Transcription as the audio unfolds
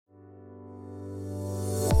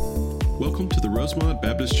Welcome to the Rosemont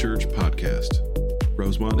Baptist Church podcast.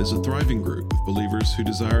 Rosemont is a thriving group of believers who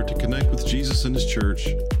desire to connect with Jesus and His church,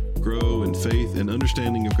 grow in faith and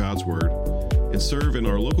understanding of God's Word, and serve in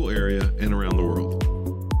our local area and around the world.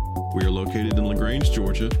 We are located in LaGrange,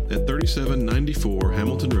 Georgia at 3794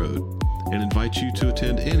 Hamilton Road and invite you to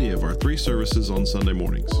attend any of our 3 services on Sunday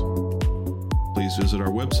mornings. Please visit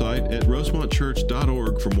our website at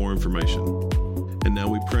rosemontchurch.org for more information. And now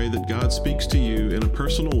we pray that God speaks to you in a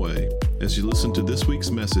personal way as you listen to this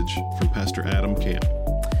week's message from Pastor Adam Camp.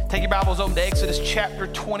 Take your Bibles open to Exodus chapter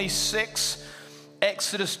 26.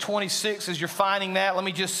 Exodus 26, as you're finding that, let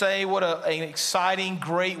me just say what an exciting,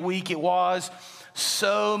 great week it was.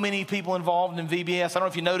 So many people involved in VBS. I don't know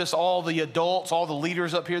if you noticed all the adults, all the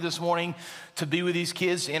leaders up here this morning to be with these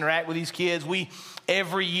kids, to interact with these kids. We,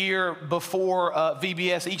 every year before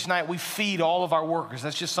VBS, each night we feed all of our workers.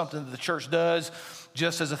 That's just something that the church does,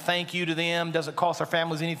 just as a thank you to them. Doesn't cost our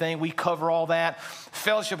families anything. We cover all that.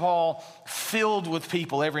 Fellowship hall filled with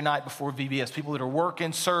people every night before VBS. People that are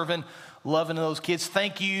working, serving, loving those kids.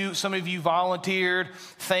 Thank you. Some of you volunteered.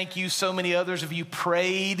 Thank you. So many others of you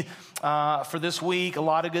prayed for this week. A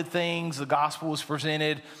lot of good things. The gospel was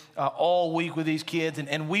presented all week with these kids.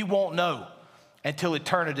 And we won't know until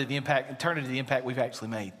eternity the impact we've actually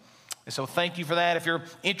made. And so thank you for that. If you're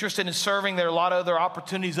interested in serving, there are a lot of other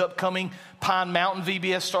opportunities upcoming. Pine Mountain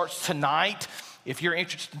VBS starts tonight. If you're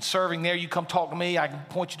interested in serving there, you come talk to me. I can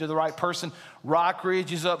point you to the right person. Rock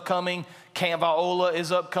Ridge is upcoming. Camp Viola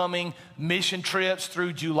is upcoming. Mission trips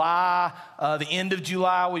through July. The end of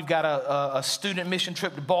July, we've got a student mission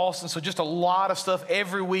trip to Boston. So just a lot of stuff.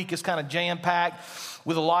 Every week is kind of jam-packed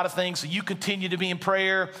with a lot of things. So you continue to be in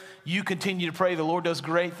prayer. You continue to pray the Lord does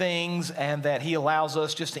great things and that He allows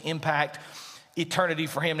us just to impact eternity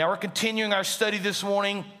for Him. Now, we're continuing our study this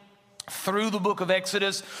morning through the book of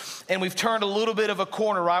Exodus, and we've turned a little bit of a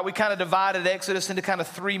corner, right? We kind of divided Exodus into kind of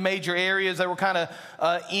 3 major areas. They were kind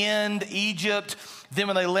of in Egypt. Then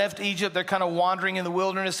when they left Egypt, they're kind of wandering in the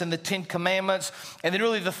wilderness and the 10 Commandments. And then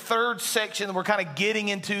really the third section that we're kind of getting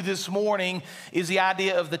into this morning is the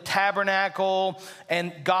idea of the tabernacle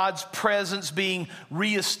and God's presence being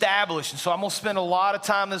reestablished. And so I'm going to spend a lot of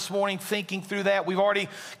time this morning thinking through that. We've already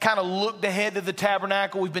kind of looked ahead to the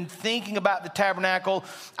tabernacle. We've been thinking about the tabernacle.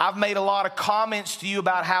 I've made a lot of comments to you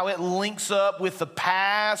about how it links up with the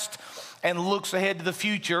past and looks ahead to the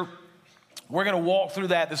future. We're going to walk through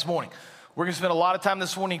that this morning. We're going to spend a lot of time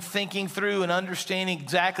this morning thinking through and understanding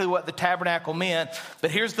exactly what the tabernacle meant. But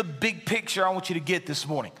here's the big picture I want you to get this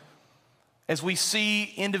morning. As we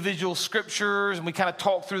see individual scriptures and we kind of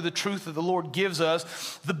talk through the truth that the Lord gives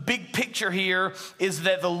us, the big picture here is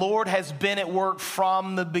that the Lord has been at work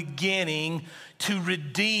from the beginning to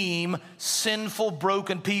redeem sinful,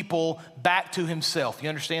 broken people back to Himself. You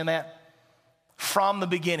understand that? From the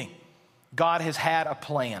beginning, God has had a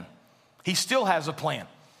plan. He still has a plan.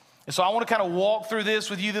 And so I want to kind of walk through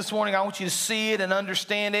this with you this morning. I want you to see it and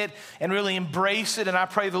understand it and really embrace it. And I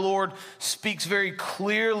pray the Lord speaks very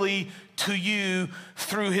clearly to you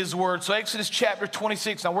through His word. So Exodus chapter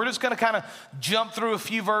 26. Now we're just going to kind of jump through a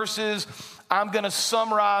few verses. I'm going to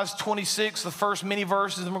summarize 26, the first many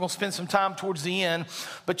verses, and we're going to spend some time towards the end.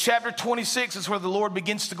 But chapter 26 is where the Lord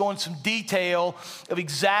begins to go into some detail of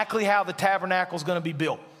exactly how the tabernacle is going to be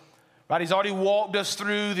built. Right, He's already walked us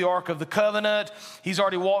through the Ark of the Covenant. He's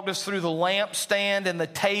already walked us through the lampstand and the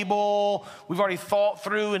table. We've already thought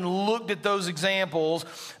through and looked at those examples.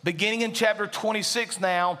 Beginning in chapter 26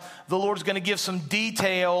 now, the Lord's going to give some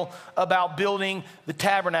detail about building the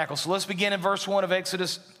tabernacle. So let's begin in verse 1 of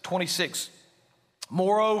Exodus 26.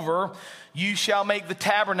 Moreover, you shall make the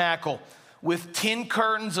tabernacle with 10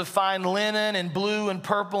 curtains of fine linen and blue and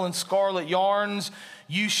purple and scarlet yarns.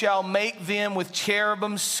 You shall make them with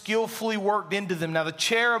cherubim skillfully worked into them. Now the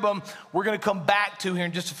cherubim, we're going to come back to here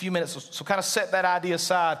in just a few minutes. So kind of set that idea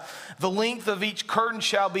aside. The length of each curtain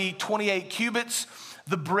shall be 28 cubits.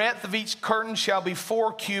 The breadth of each curtain shall be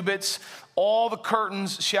 4 cubits. All the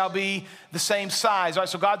curtains shall be the same size. All right,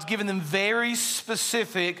 so God's given them very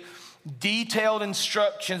specific, detailed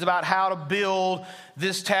instructions about how to build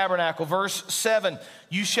this tabernacle. Verse 7,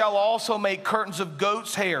 you shall also make curtains of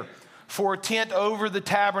goat's hair for a tent over the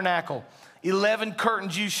tabernacle. 11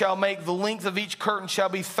 curtains you shall make. The length of each curtain shall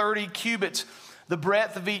be 30 cubits. The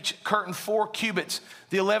breadth of each curtain 4 cubits.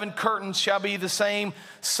 The 11 curtains shall be the same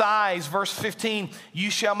size. Verse 15,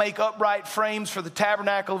 you shall make upright frames for the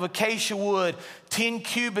tabernacle of acacia wood. 10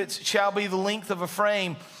 cubits shall be the length of a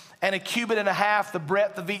frame, and 1.5 cubits the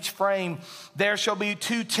breadth of each frame. There shall be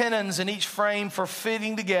 2 tenons in each frame for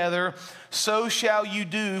fitting together. So shall you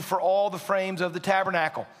do for all the frames of the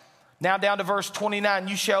tabernacle. Now down to verse 29,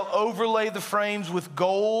 you shall overlay the frames with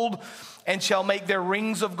gold and shall make their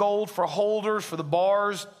rings of gold for holders, for the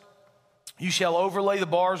bars. You shall overlay the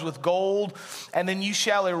bars with gold, and then you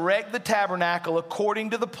shall erect the tabernacle according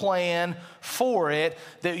to the plan for it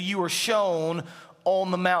that you were shown on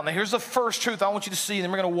the mountain. Now here's the first truth I want you to see, and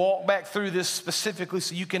then we're going to walk back through this specifically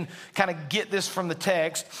so you can kind of get this from the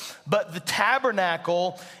text. But the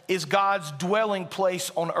tabernacle is God's dwelling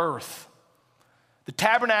place on earth. The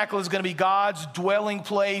tabernacle is going to be God's dwelling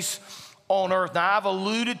place on earth. Now, I've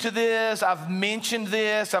alluded to this, I've mentioned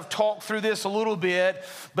this, I've talked through this a little bit,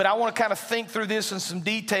 but I want to kind of think through this in some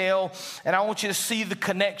detail, and I want you to see the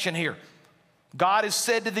connection here. God has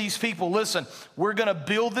said to these people, listen, we're going to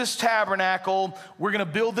build this tabernacle, we're going to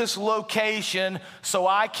build this location so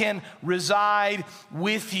I can reside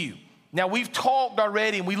with you. Now, we've talked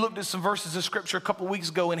already, and we looked at some verses of Scripture a couple of weeks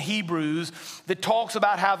ago in Hebrews that talks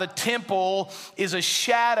about how the temple is a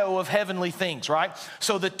shadow of heavenly things, right?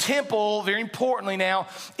 So the temple, very importantly now,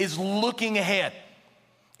 is looking ahead.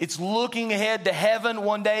 It's looking ahead to heaven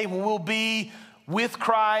one day when we'll be with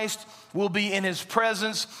Christ, we'll be in His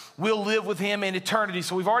presence, we'll live with Him in eternity.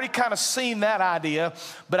 So we've already kind of seen that idea,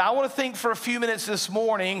 but I want to think for a few minutes this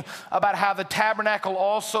morning about how the tabernacle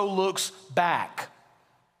also looks back.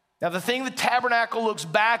 Now, the thing the tabernacle looks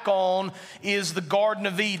back on is the Garden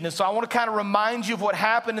of Eden. And so I want to kind of remind you of what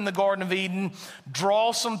happened in the Garden of Eden,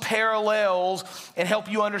 draw some parallels, and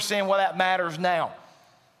help you understand why that matters now.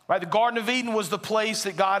 Right? The Garden of Eden was the place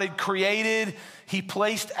that God had created. He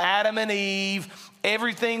placed Adam and Eve.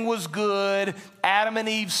 Everything was good. Adam and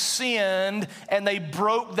Eve sinned, and they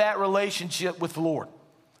broke that relationship with the Lord.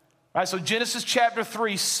 Right? So Genesis chapter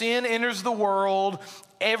 3, sin enters the world.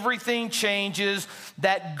 Everything changes.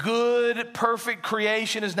 That good, perfect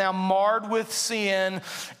creation is now marred with sin,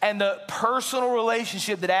 and the personal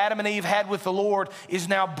relationship that Adam and Eve had with the Lord is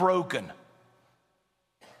now broken.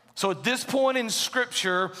 So at this point in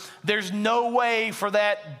Scripture, there's no way for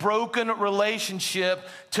that broken relationship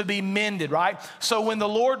to be mended, right? So when the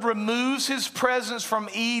Lord removes His presence from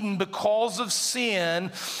Eden because of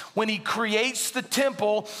sin, when He creates the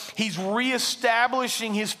temple, He's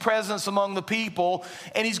reestablishing His presence among the people,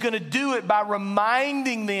 and He's going to do it by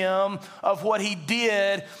reminding them of what He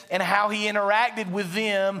did and how He interacted with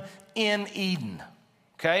them in Eden,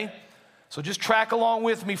 okay? So just track along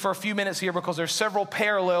with me for a few minutes here because there's several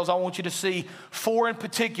parallels I want you to see, 4 in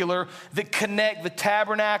particular, that connect the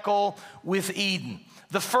tabernacle with Eden.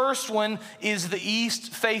 The first one is the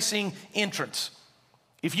east-facing entrance.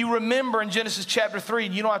 If you remember in Genesis chapter 3,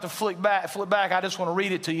 and you don't have to flip back, I just want to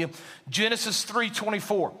read it to you. Genesis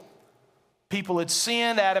 3:24. People had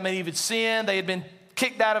sinned, Adam and Eve had sinned, they had been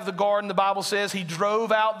kicked out of the garden. The Bible says He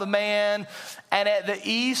drove out the man, and at the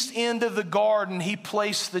east end of the garden He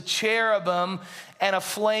placed the cherubim and a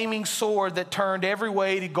flaming sword that turned every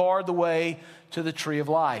way to guard the way to the tree of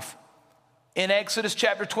life. In Exodus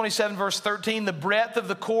chapter 27 verse 13, the breadth of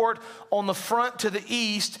the court on the front to the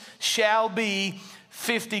east shall be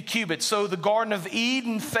 50 cubits. So the Garden of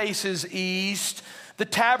Eden faces east, the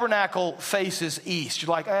tabernacle faces east.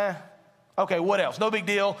 You're like, okay, what else? No big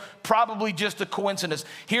deal. Probably just a coincidence.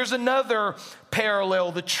 Here's another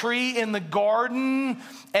parallel. The tree in the garden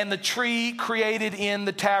and the tree created in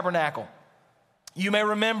the tabernacle. You may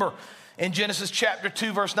remember in Genesis chapter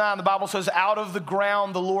 2, verse 9, the Bible says, out of the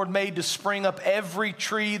ground the Lord made to spring up every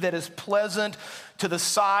tree that is pleasant to the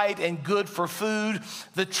sight and good for food.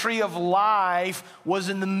 The tree of life was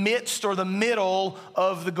in the midst or the middle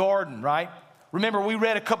of the garden, right? Remember, we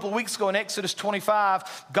read a couple of weeks ago in Exodus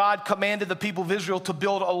 25, God commanded the people of Israel to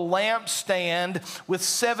build a lampstand with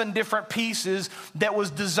 7 different pieces that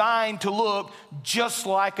was designed to look just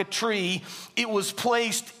like a tree. It was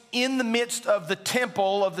placed in the midst of the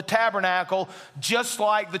temple of the tabernacle, just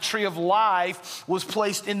like the tree of life was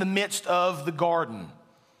placed in the midst of the garden.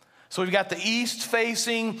 So we've got the east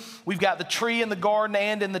facing, we've got the tree in the garden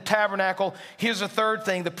and in the tabernacle. Here's a third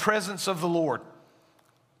thing, the presence of the Lord.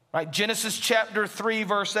 Right, Genesis chapter 3,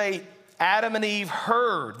 verse 8, Adam and Eve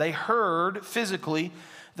they heard physically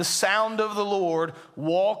the sound of the Lord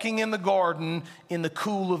walking in the garden in the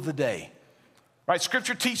cool of the day. Right,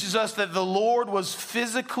 Scripture teaches us that the Lord was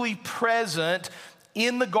physically present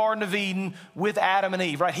in the Garden of Eden with Adam and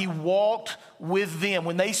Eve, right? He walked with them.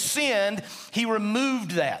 When they sinned, He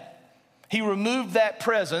removed that. He removed that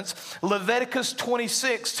presence. Leviticus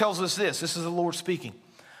 26 tells us this. This is the Lord speaking.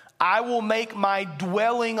 I will make my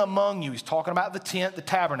dwelling among you. He's talking about the tent, the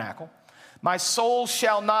tabernacle. My soul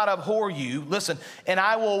shall not abhor you. Listen, and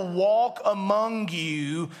I will walk among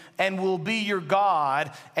you and will be your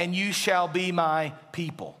God, and you shall be my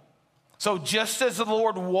people. So just as the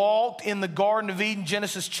Lord walked in the Garden of Eden,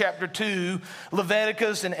 Genesis chapter 2,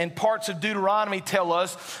 Leviticus and parts of Deuteronomy tell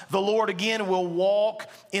us the Lord again will walk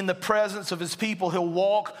in the presence of his people. He'll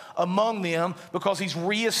walk among them because he's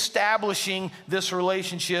reestablishing this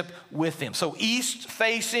relationship with them. So east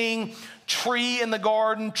facing, tree in the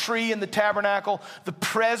garden, tree in the tabernacle. The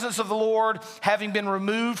presence of the Lord, having been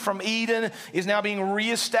removed from Eden, is now being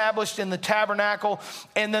reestablished in the tabernacle.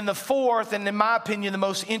 And then the fourth, and in my opinion, the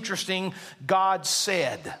most interesting, God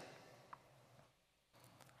said.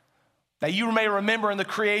 Now you may remember in the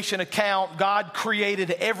creation account, God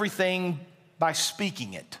created everything by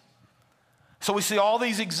speaking it. So we see all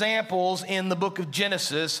these examples in the book of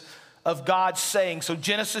Genesis of God saying. So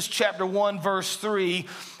Genesis chapter 1, verse 3,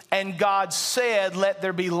 and God said, let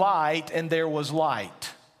there be light, and there was light.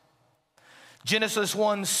 Genesis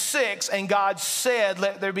 1:6, and God said,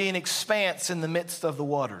 let there be an expanse in the midst of the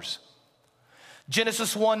waters.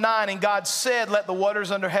 Genesis 1:9, and God said, let the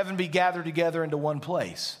waters under heaven be gathered together into one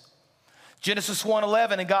place. Genesis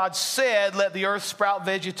 1:11, and God said, let the earth sprout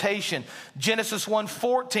vegetation. Genesis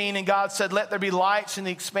 1:14, and God said, let there be lights in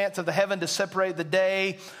the expanse of the heaven to separate the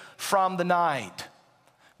day from the night.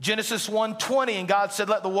 Genesis 1:20, and God said,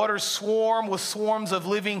 let the waters swarm with swarms of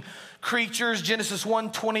living creatures. Genesis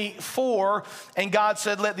 1:24, and God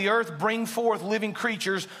said, let the earth bring forth living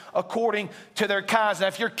creatures according to their kinds. Now,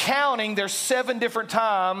 if you're counting, there's 7 different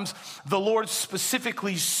times the Lord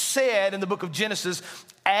specifically said in the book of Genesis,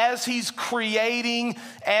 as he's creating,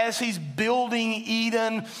 as he's building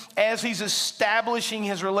Eden, as he's establishing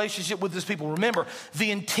his relationship with his people. Remember,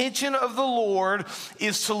 the intention of the Lord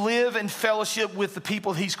is to live in fellowship with the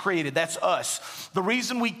people he's created. That's us. The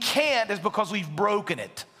reason we can't is because we've broken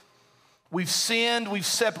it. We've sinned, we've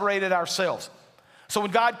separated ourselves. So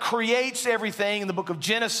when God creates everything in the book of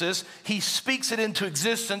Genesis, he speaks it into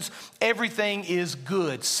existence. Everything is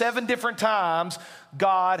good. 7 different times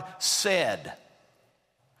God said.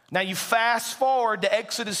 Now you fast forward to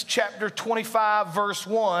Exodus chapter 25, verse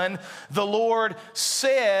 1. The Lord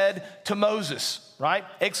said to Moses, right?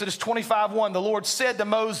 Exodus 25:1, the Lord said to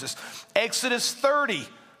Moses. Exodus 30,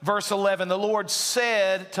 verse 11, the Lord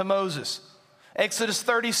said to Moses. Exodus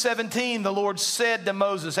 30:17, the Lord said to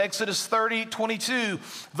Moses. Exodus 30:22,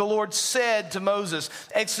 the Lord said to Moses.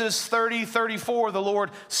 Exodus 30:34, the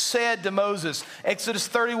Lord said to Moses. Exodus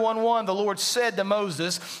 31:1, the Lord said to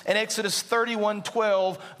Moses. And Exodus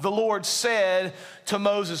 31:12, the Lord said to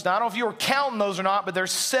Moses. Now, I don't know if you were counting those or not, but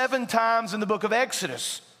there's 7 times in the book of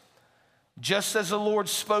Exodus. Just as the Lord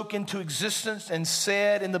spoke into existence and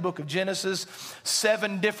said in the book of Genesis,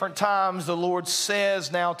 7 different times the Lord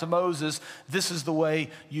says now to Moses, this is the way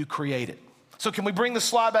you create it. So can we bring the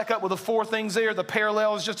slide back up with the 4 things there, the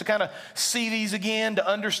parallels, just to kind of see these again, to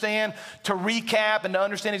understand, to recap, and to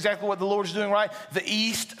understand exactly what the Lord's doing, right? The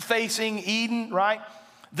east facing Eden, right?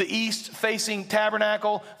 The east facing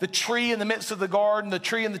tabernacle, the tree in the midst of the garden, the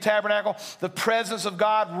tree in the tabernacle, the presence of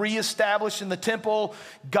God reestablished in the temple.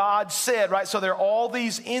 God said, right? So there are all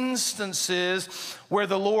these instances where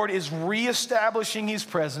the Lord is reestablishing his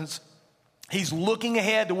presence. He's looking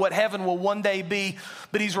ahead to what heaven will one day be,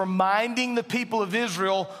 but he's reminding the people of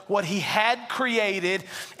Israel what he had created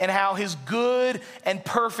and how his good and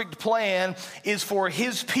perfect plan is for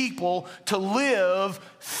his people to live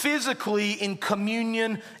physically in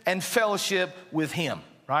communion and fellowship with him,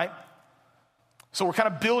 right? So we're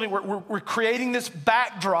kind of building, we're creating this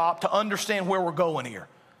backdrop to understand where we're going here.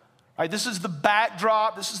 Right, this is the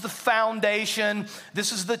backdrop, this is the foundation,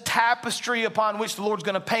 this is the tapestry upon which the Lord's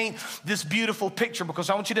going to paint this beautiful picture, because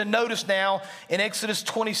I want you to notice now in Exodus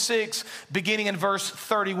 26, beginning in verse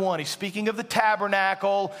 31, he's speaking of the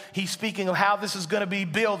tabernacle, he's speaking of how this is going to be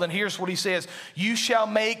built, and here's what he says, you shall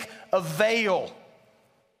make a veil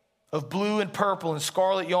of blue and purple and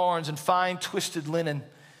scarlet yarns and fine twisted linen.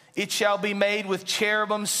 It shall be made with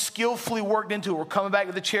cherubim skillfully worked into it. We're coming back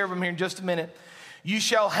to the cherubim here in just a minute. You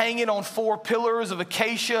shall hang it on 4 pillars of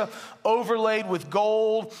acacia overlaid with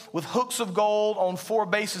gold, with hooks of gold on 4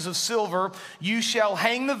 bases of silver. You shall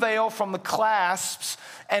hang the veil from the clasps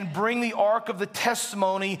and bring the ark of the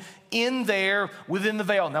testimony in there within the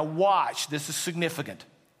veil. Now watch, this is significant.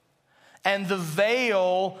 And the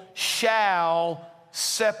veil shall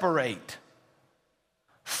separate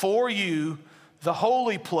for you the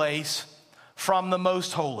holy place from the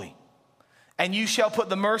most holy. And you shall put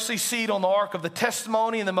the mercy seat on the ark of the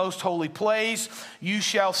testimony in the most holy place. You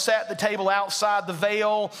shall set the table outside the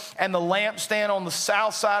veil and the lampstand on the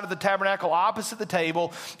south side of the tabernacle opposite the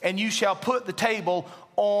table. And you shall put the table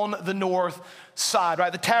on the north side,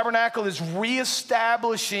 right? The tabernacle is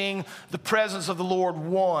reestablishing the presence of the Lord,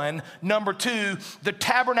 one. Number two, the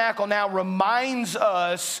tabernacle now reminds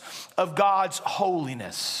us of God's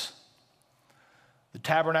holiness. The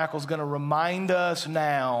tabernacle is going to remind us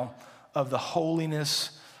now of the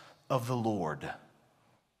holiness of the Lord.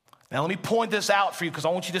 Now, let me point this out for you because I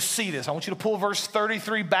want you to see this. I want you to pull verse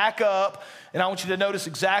 33 back up, and I want you to notice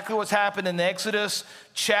exactly what's happened in Exodus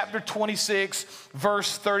chapter 26,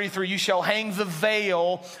 verse 33. You shall hang the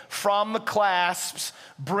veil from the clasps,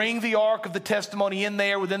 bring the ark of the testimony in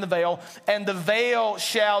there within the veil, and the veil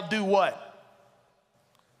shall do what?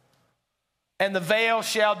 And the veil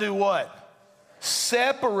shall do what?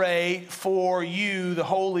 Separate for you the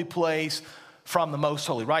holy place from the most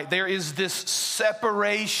holy, right? There is this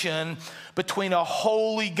separation between a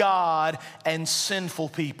holy God and sinful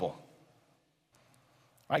people.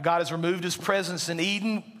 Right? God has removed his presence in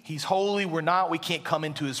Eden. He's holy, we're not. We can't come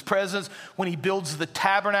into his presence. When he builds the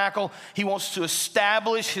tabernacle, he wants to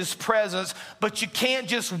establish his presence, but you can't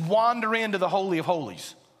just wander into the Holy of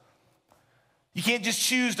Holies. You can't just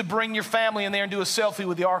choose to bring your family in there and do a selfie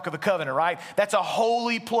with the Ark of the Covenant, right? That's a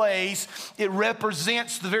holy place. It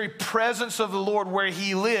represents the very presence of the Lord where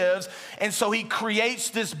he lives. And so he creates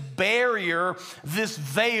this barrier, this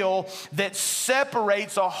veil that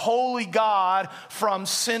separates a holy God from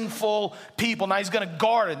sinful people. Now he's going to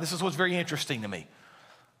guard it. This is what's very interesting to me.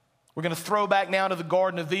 We're going to throw back now to the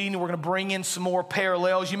Garden of Eden. We're going to bring in some more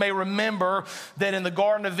parallels. You may remember that in the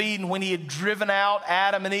Garden of Eden, when he had driven out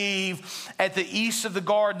Adam and Eve at the east of the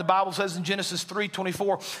garden, the Bible says in Genesis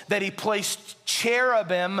 3:24 that he placed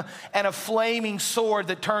cherubim and a flaming sword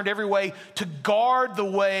that turned every way to guard the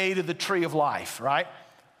way to the tree of life, right?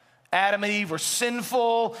 Adam and Eve were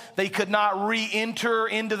sinful. They could not re-enter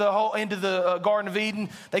into the Garden of Eden.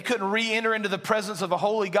 They couldn't re-enter into the presence of a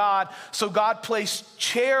holy God. So God placed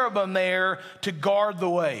cherubim there to guard the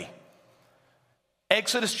way.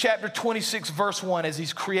 Exodus chapter 26, verse 1, as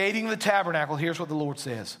he's creating the tabernacle, here's what the Lord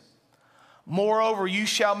says. Moreover, you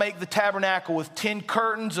shall make the tabernacle with 10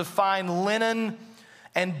 curtains of fine linen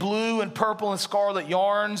and blue and purple and scarlet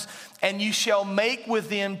yarns, and you shall make with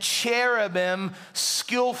them cherubim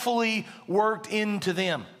skillfully worked into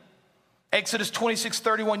them. Exodus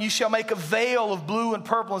 26:31, you shall make a veil of blue and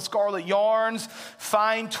purple and scarlet yarns,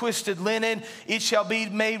 fine twisted linen. It shall be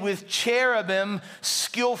made with cherubim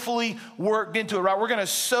skillfully worked into it, right? We're going to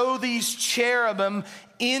sew these cherubim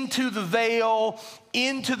into the veil,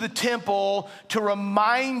 into the temple to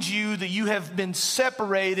remind you that you have been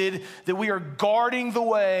separated, that we are guarding the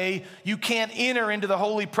way. You can't enter into the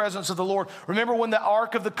holy presence of the Lord. Remember when the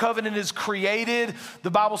Ark of the Covenant is created,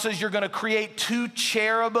 the Bible says you're going to create 2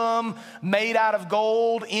 cherubim made out of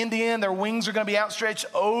gold. End to end, their wings are going to be outstretched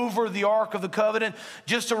over the Ark of the Covenant.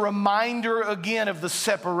 Just a reminder again of the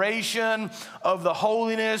separation, of the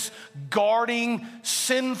holiness, guarding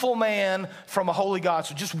sinful man from a holy God.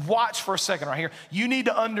 So just watch for a second right here. You need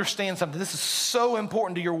to understand something. This is so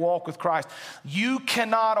important to your walk with Christ. You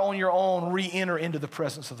cannot on your own re-enter into the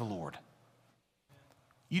presence of the Lord.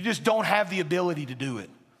 You just don't have the ability to do it.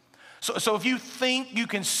 So if you think you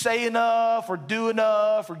can say enough or do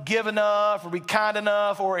enough or give enough or be kind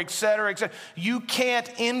enough or et cetera, you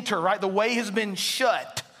can't enter, right? The way has been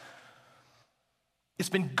shut. It's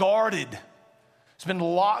been guarded. It's been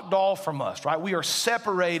locked off from us, right? We are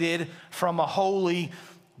separated from a holy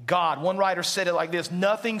God. One writer said it like this: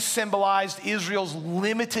 nothing symbolized Israel's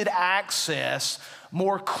limited access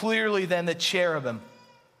more clearly than the cherubim.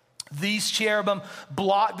 These cherubim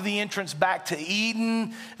blocked the entrance back to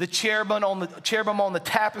Eden. The cherubim on the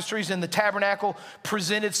tapestries in the tabernacle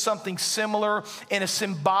presented something similar. In a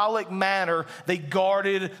symbolic manner, they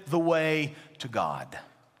guarded the way to God.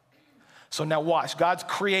 So now watch, God's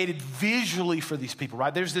created visually for these people,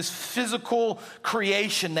 right? There's this physical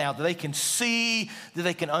creation now that they can see, that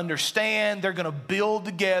they can understand. They're going to build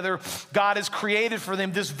together. God has created for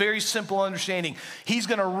them this very simple understanding. He's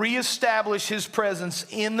going to reestablish his presence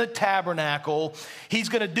in the tabernacle. He's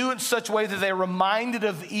going to do it in such a way that they're reminded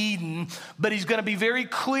of Eden, but he's going to be very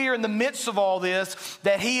clear in the midst of all this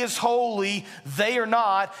that he is holy, they are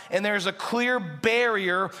not, and there's a clear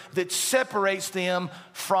barrier that separates them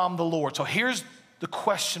from the Lord. So here's the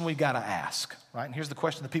question we got to ask, right? And here's the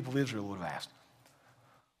question the people of Israel would have asked.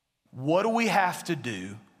 What do we have to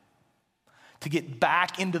do to get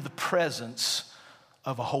back into the presence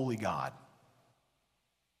of a holy God?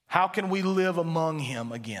 How can we live among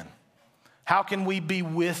him again? How can we be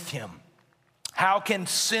with him? How can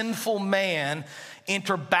sinful man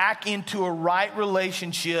enter back into a right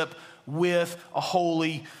relationship with a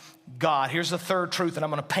holy God. Here's the third truth, and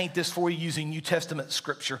I'm going to paint this for you using New Testament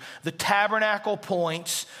scripture. The tabernacle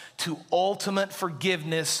points to ultimate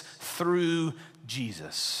forgiveness through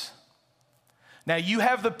Jesus. Now, you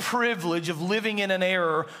have the privilege of living in an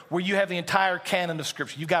era where you have the entire canon of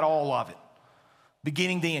scripture. You've got all of it,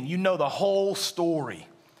 beginning to end. You know the whole story.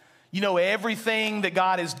 You know everything that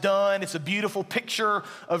God has done. It's a beautiful picture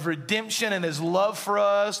of redemption and his love for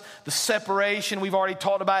us. The separation we've already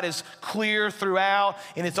talked about is clear throughout,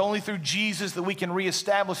 and it's only through Jesus that we can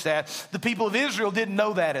reestablish that. The people of Israel didn't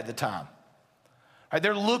know that at the time. Right,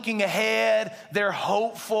 they're looking ahead, they're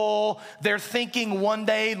hopeful, they're thinking one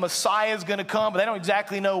day the Messiah is going to come, but they don't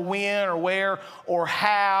exactly know when or where or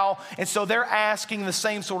how. And so they're asking the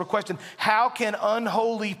same sort of question. How can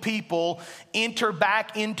unholy people enter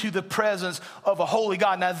back into the presence of a holy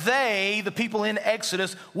God? Now the people in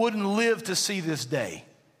Exodus, wouldn't live to see this day.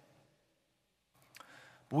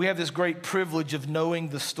 But we have this great privilege of knowing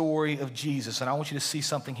the story of Jesus, and I want you to see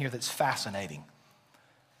something here that's fascinating.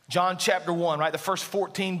 John chapter 1, right? The first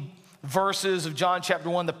 14 verses of John chapter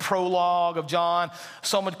 1, the prologue of John.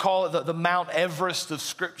 Some would call it the Mount Everest of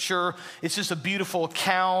Scripture. It's just a beautiful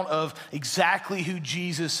account of exactly who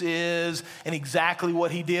Jesus is and exactly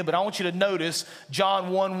what he did. But I want you to notice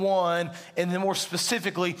John 1:1, and then more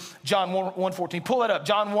specifically, John 1:14. Pull that up.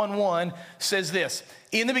 John 1:1 says this: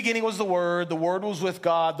 in the beginning was the Word was with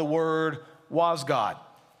God, the Word was God.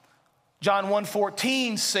 John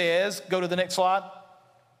 1:14 says, go to the next slide,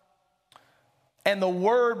 and the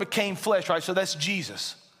Word became flesh, right? So that's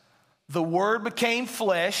Jesus. The Word became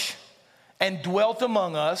flesh and dwelt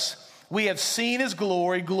among us. We have seen his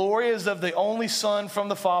glory. Glory is of the only Son from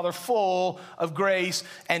the Father, full of grace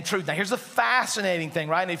and truth. Now, here's the fascinating thing,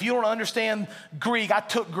 right? And if you don't understand Greek, I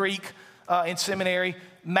took Greek in seminary.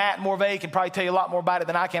 Matt Morvay can probably tell you a lot more about it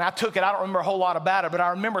than I can. I took it. I don't remember a whole lot about it, but I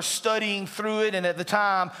remember studying through it and at the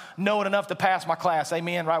time knowing enough to pass my class.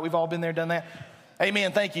 Amen, right? We've all been there, done that.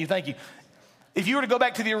 Amen. Thank you. Thank you. If you were to go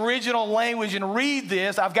back to the original language and read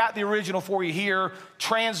this, I've got the original for you here,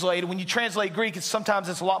 translated. When you translate Greek, sometimes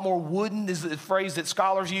it's a lot more wooden, is the phrase that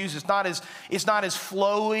scholars use. It's not as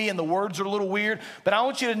flowy, and the words are a little weird. But I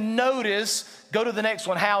want you to notice, go to the next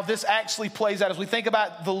one, how this actually plays out. As we think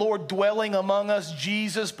about the Lord dwelling among us,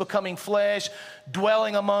 Jesus becoming flesh,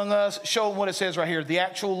 dwelling among us, show them what it says right here. The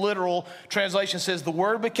actual literal translation says, the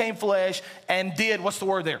Word became flesh and did, what's the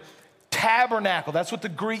word there? Tabernacle. That's what the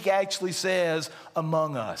Greek actually says,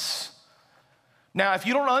 among us. Now, if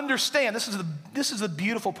you don't understand, this is the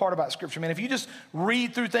beautiful part about Scripture, man. If you just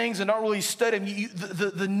read through things and don't really study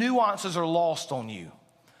them, the nuances are lost on you.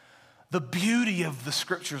 The beauty of the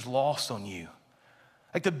Scripture is lost on you.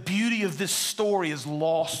 Like the beauty of this story is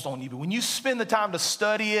lost on you. But when you spend the time to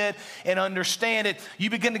study it and understand it, you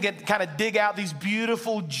begin to kind of dig out these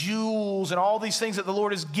beautiful jewels and all these things that the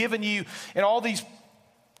Lord has given you and all these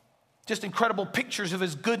just incredible pictures of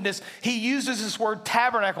his goodness. He uses this word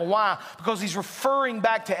tabernacle. Why? Because he's referring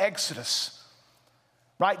back to Exodus,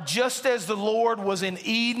 right? Just as the Lord was in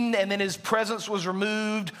Eden and then his presence was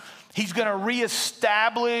removed, he's going to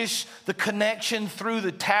reestablish the connection through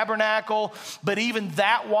the tabernacle, but even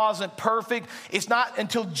that wasn't perfect. It's not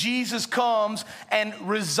until Jesus comes and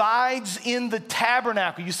resides in the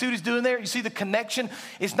tabernacle. You see what he's doing there? You see the connection?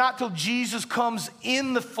 It's not till Jesus comes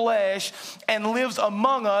in the flesh and lives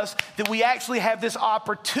among us that we actually have this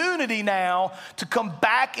opportunity now to come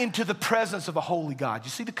back into the presence of a holy God. You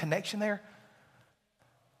see the connection there?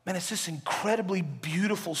 Man, it's this incredibly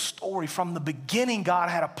beautiful story. From the beginning, God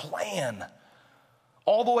had a plan.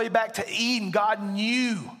 All the way back to Eden, God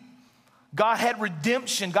knew. God had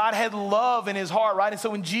redemption. God had love in his heart, right? And so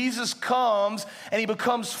when Jesus comes and he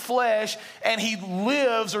becomes flesh and he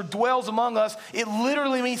lives or dwells among us, it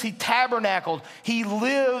literally means he tabernacled. He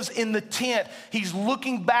lives in the tent. He's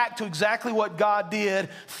looking back to exactly what God did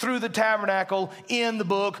through the tabernacle in the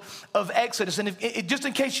book of Exodus. And just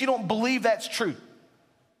in case you don't believe that's true,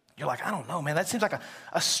 you're like, I don't know, man. That seems like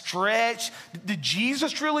a stretch. Did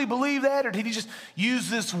Jesus really believe that? Or did he just use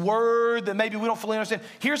this word that maybe we don't fully understand?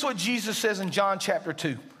 Here's what Jesus says in John chapter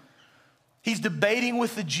 2. He's debating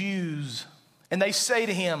with the Jews, and they say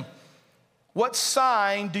to him, what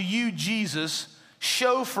sign do you, Jesus,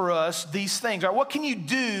 show for us these things? Or what can you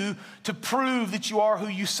do to prove that you are who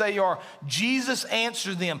you say you are? Jesus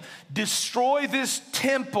answered them, destroy this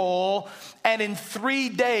temple, and in 3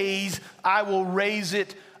 days I will raise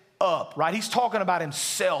it up, right? He's talking about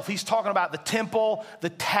himself. He's talking about the temple,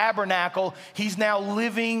 the tabernacle. He's now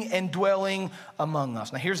living and dwelling among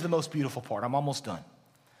us. Now, here's the most beautiful part. I'm almost done.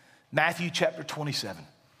 Matthew chapter 27,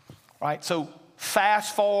 right? So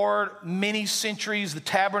Fast forward many centuries, the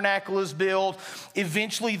tabernacle is built.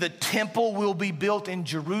 Eventually, the temple will be built in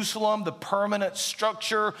Jerusalem, the permanent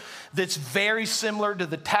structure that's very similar to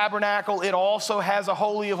the tabernacle. It also has a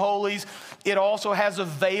Holy of Holies. It also has a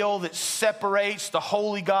veil that separates the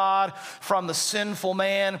holy God from the sinful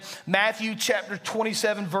man. Matthew chapter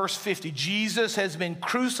 27, verse 50. Jesus has been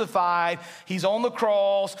crucified. He's on the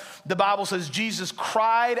cross. The Bible says Jesus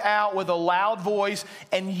cried out with a loud voice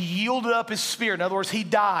and yielded up his spirit. In other words, he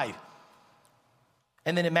died.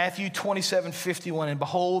 And then in Matthew 27, 51, and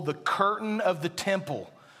behold, the curtain of the temple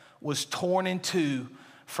was torn in two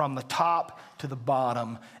from the top to the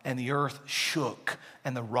bottom, and the earth shook,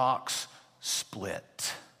 and the rocks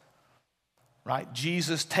split. Right?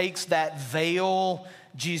 Jesus takes that veil,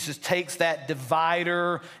 Jesus takes that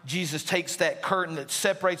divider, Jesus takes that curtain that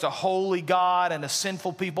separates a holy God and a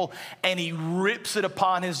sinful people, and he rips it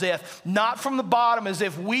upon his death. Not from the bottom as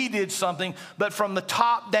if we did something, but from the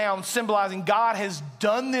top down, symbolizing God has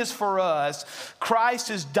done this for us. Christ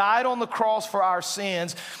has died on the cross for our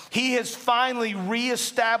sins. He has finally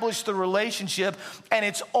reestablished the relationship, and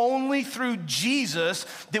it's only through Jesus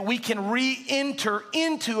that we can re-enter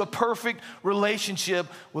into a perfect relationship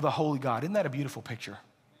with a holy God. Isn't that a beautiful picture?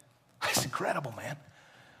 It's incredible, man.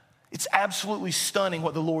 It's absolutely stunning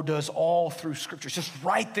what the Lord does all through Scripture. It's just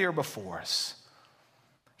right there before us.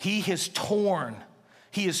 He has torn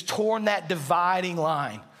that dividing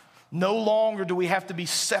line. No longer do we have to be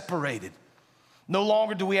separated. No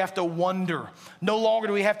longer do we have to wonder. No longer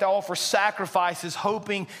do we have to offer sacrifices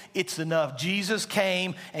hoping it's enough. Jesus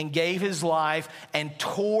came and gave his life and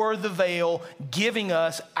tore the veil, giving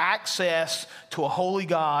us access to a holy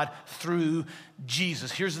God through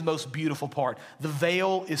Jesus. Here's the most beautiful part. The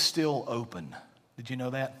veil is still open. Did you know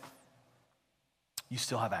that? You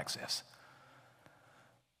still have access.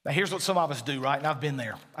 Now here's what some of us do, right? And I've been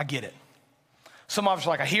there. I get it. Some of us are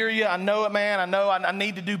like, I hear you, I know it, man. I know I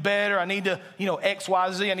need to do better. I need to, X,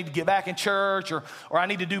 Y, Z. I need to get back in church, or I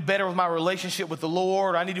need to do better with my relationship with the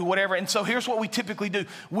Lord. Or I need to do whatever. And so here's what we typically do.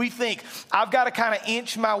 We think, I've got to kind of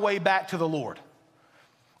inch my way back to the Lord.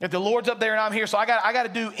 If the Lord's up there and I'm here, so I got to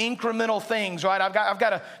do incremental things, right? I've got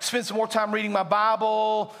to spend some more time reading my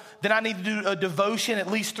Bible. Then I need to do a devotion at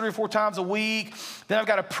least 3 or 4 times a week. Then I've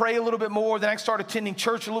got to pray a little bit more. Then I can start attending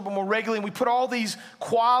church a little bit more regularly. And we put all these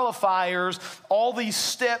qualifiers, all these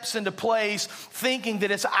steps into place, thinking that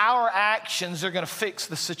it's our actions that are going to fix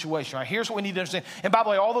the situation, right? Here's what we need to understand. And by the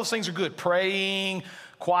way, all those things are good. Praying,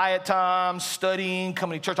 quiet time, studying,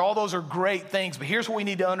 coming to church, all those are great things. But here's what we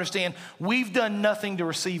need to understand. We've done nothing to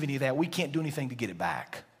receive any of that. We can't do anything to get it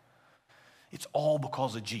back. It's all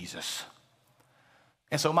because of Jesus.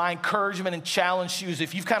 And so my encouragement and challenge to you is,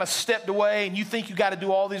 if you've kind of stepped away and you think you got to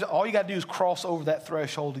do all these, all you got to do is cross over that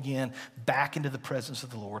threshold again, back into the presence of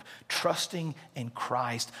the Lord, trusting in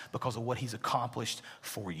Christ because of what he's accomplished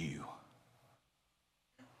for you.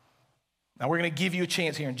 Now we're going to give you a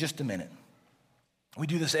chance here in just a minute. We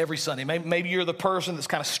do this every Sunday. Maybe you're the person that's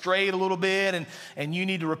kind of strayed a little bit and you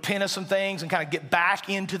need to repent of some things and kind of get back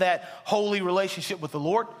into that holy relationship with the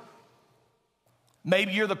Lord.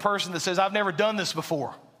 Maybe you're the person that says, I've never done this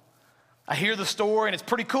before. I hear the story and it's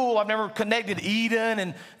pretty cool. I've never connected Eden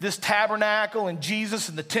and this tabernacle and Jesus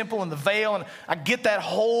and the temple and the veil, and I get that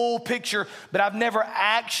whole picture, but I've never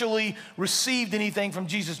actually received anything from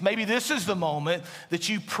Jesus. Maybe this is the moment that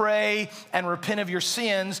you pray and repent of your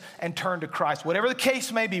sins and turn to Christ. Whatever the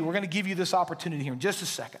case may be, we're going to give you this opportunity here in just a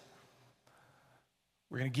second.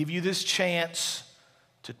 We're going to give you this chance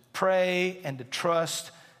to pray and to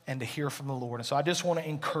trust and to hear from the Lord. And so I just want to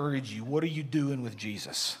encourage you. What are you doing with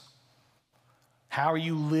Jesus? How are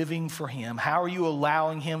you living for him? How are you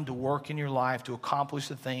allowing him to work in your life to accomplish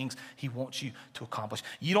the things he wants you to accomplish?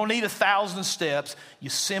 You don't need 1,000 steps. You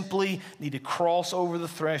simply need to cross over the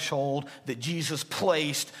threshold that Jesus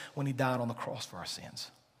placed when he died on the cross for our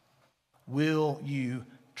sins. Will you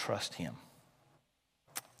trust him?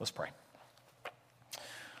 Let's pray.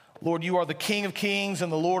 Lord, you are the King of Kings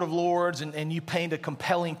and the Lord of Lords, and you paint a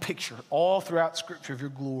compelling picture all throughout Scripture of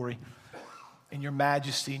your glory and your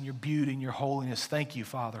majesty and your beauty and your holiness. Thank you,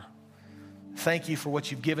 Father. Thank you for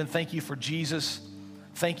what you've given. Thank you for Jesus.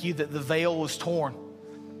 Thank you that the veil was torn.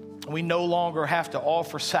 We no longer have to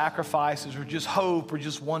offer sacrifices or just hope or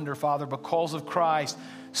just wonder, Father, because of Christ.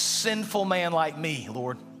 Sinful man like me,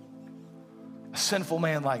 Lord. A sinful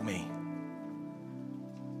man like me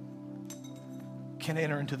can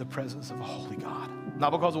enter into the presence of a holy God.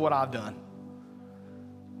 Not because of what I've done,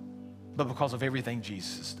 but because of everything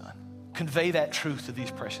Jesus has done. Convey that truth to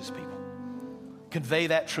these precious people. Convey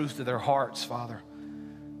that truth to their hearts, Father.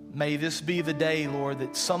 May this be the day, Lord,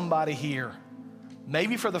 that somebody here,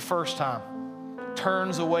 maybe for the first time,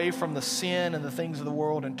 turns away from the sin and the things of the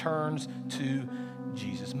world and turns to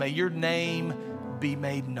Jesus. May your name be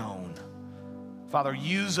made known. Father,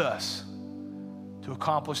 use us to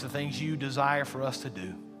accomplish the things you desire for us to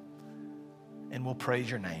do. And we'll praise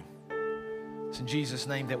your name. It's in Jesus'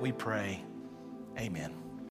 name that we pray. Amen.